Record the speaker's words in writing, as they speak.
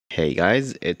Hey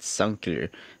guys, it's SOUNDCLOUD.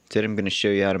 Today I'm going to show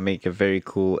you how to make a very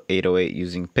cool 808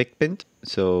 using PIGMENT.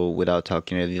 So without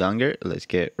talking any longer, let's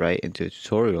get right into the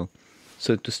tutorial.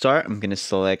 So to start, I'm going to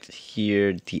select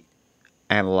here the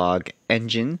analog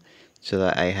engine so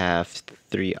that I have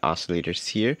 3 oscillators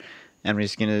here. I'm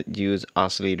just going to use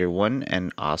oscillator 1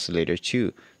 and oscillator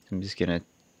 2. I'm just going to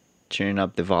turn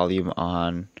up the volume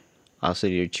on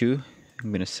oscillator 2.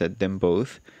 I'm going to set them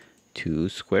both to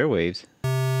square waves.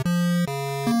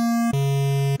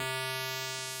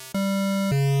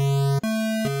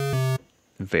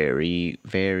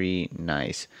 Very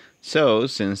nice. So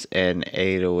since an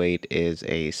 808 is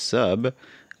a sub,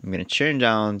 I'm gonna turn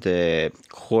down the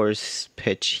coarse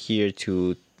pitch here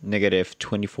to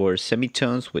 -24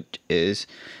 semitones, which is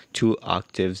 2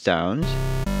 octaves down.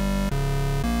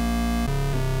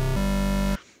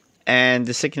 And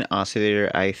the second oscillator,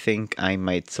 I think I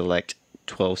might select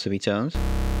 12 semitones.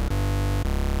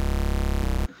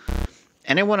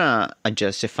 And I want to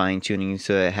adjust the fine tuning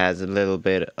so it has a little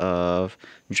bit of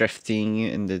drifting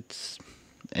in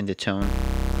the tone.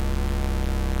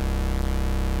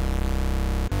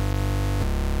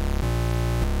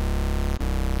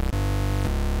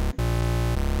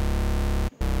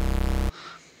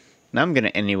 Now I'm going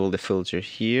to enable the filter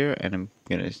here, and I'm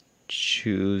going to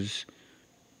choose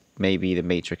maybe the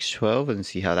matrix 12 and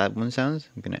see how that one sounds.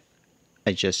 I'm going to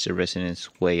adjust the resonance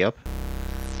way up.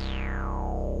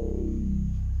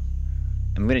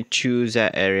 I'm going to choose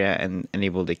that area and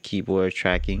enable the keyboard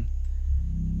tracking.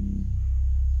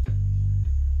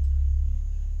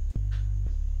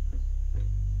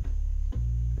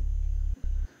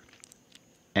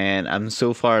 And I'm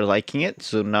so far liking it.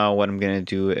 So now what I'm going to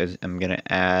do is I'm going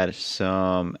to add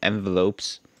some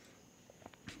envelopes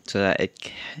so that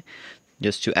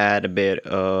just to add a bit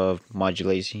of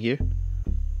modulation here.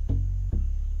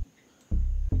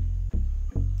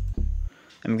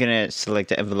 I'm gonna select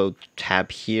the envelope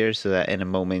tab here so that in a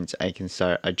moment I can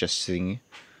start adjusting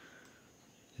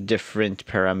different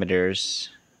parameters.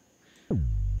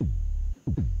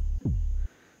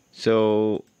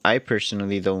 So I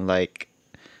personally don't like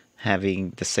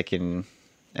having the second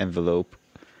envelope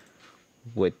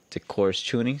with the coarse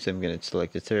tuning, so I'm gonna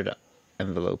select the third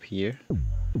envelope here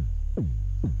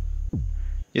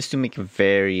just to make a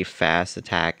very fast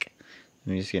attack.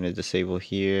 I'm just gonna disable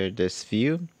here this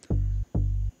view.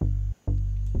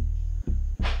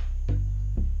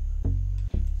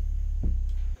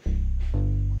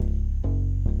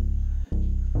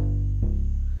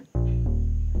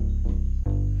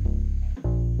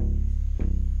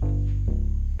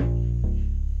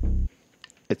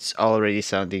 It's already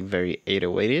sounding very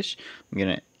 808-ish. I'm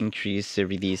gonna increase the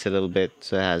release a little bit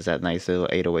so it has that nice little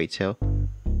 808 tail.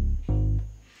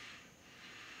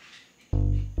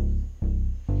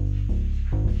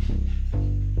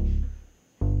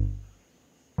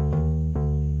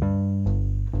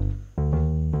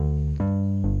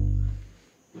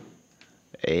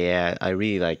 Yeah, I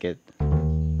really like it.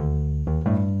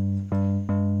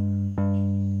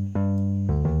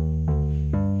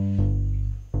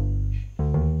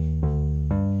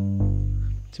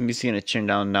 So I'm just gonna turn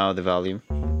down now the volume.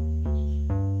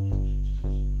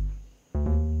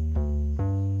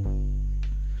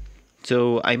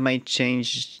 So I might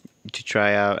change to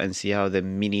try out and see how the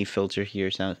mini filter here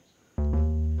sounds.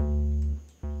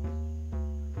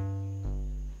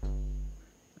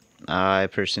 I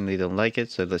personally don't like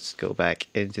it, so let's go back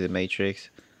into the matrix.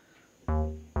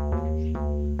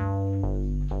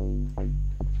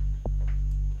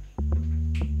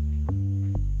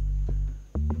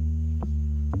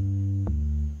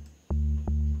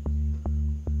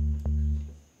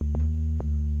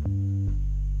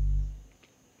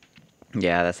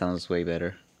 Yeah, that sounds way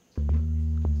better.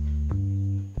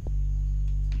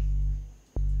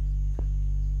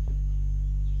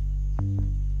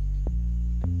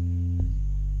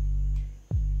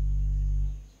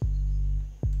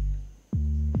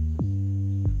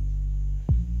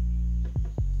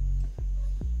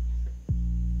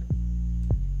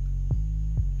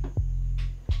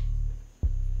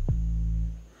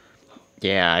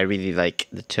 Yeah, I really like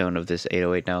the tone of this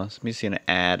 808 now. So I'm just gonna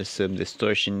add some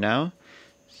distortion now.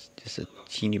 Just a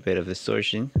teeny bit of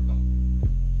distortion.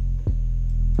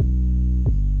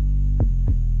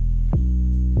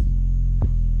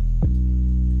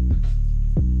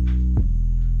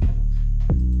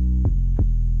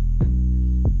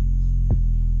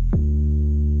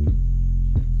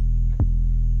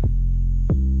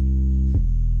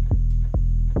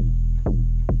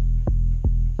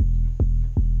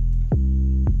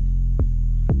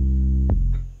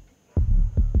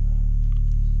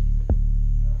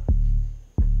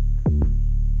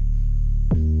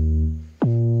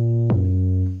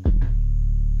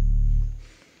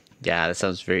 Yeah, that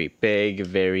sounds very big,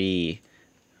 very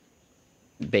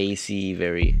bassy,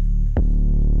 very...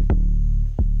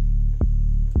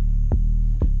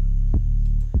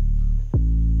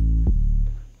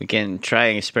 We can try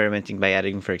experimenting by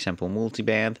adding, for example,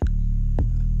 multiband.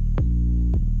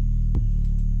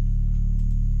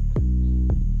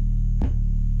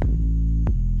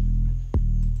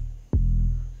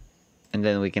 And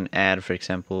then we can add, for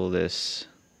example, this...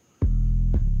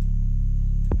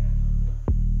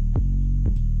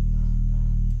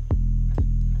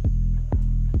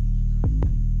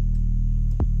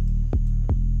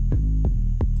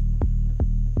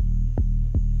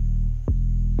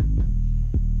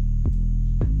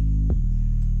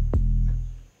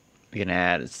 We can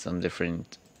add some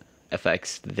different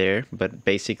effects there, but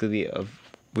basically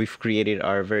we've created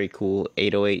our very cool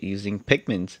 808 using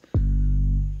pigments.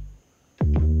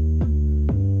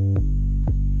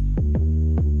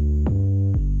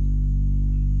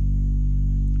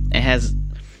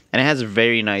 It has a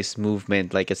very nice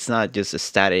movement. Like, it's not just a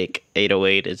static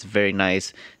 808, it's very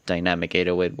nice dynamic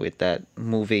 808 with that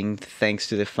moving, thanks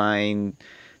to the fine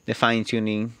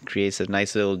tuning, creates a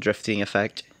nice little drifting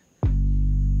effect,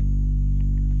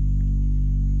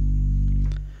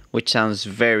 which sounds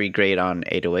very great on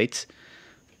 808s.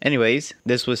 Anyways,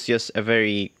 this was just a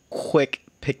very quick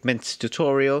pigments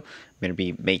tutorial. I'm going to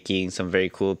be making some very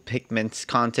cool pigments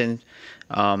content.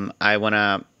 I want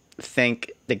to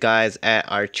thank the guys at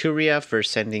Arturia for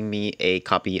sending me a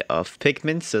copy of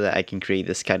pigments so that I can create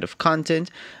this kind of content.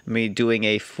 I'm going to be doing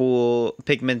a full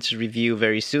pigments review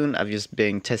very soon. I've just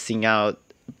been testing out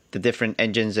the different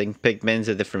engines and pigments,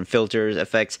 the different filters,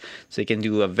 effects, so you can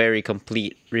do a very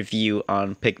complete review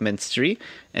on PIGMENT3.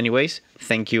 Anyways,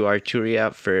 thank you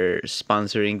Arturia for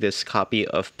sponsoring this copy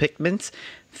of Pigments.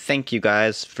 Thank you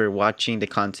guys for watching the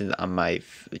content on my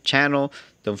channel.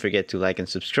 Don't forget to like and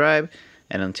subscribe,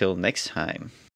 and until next time.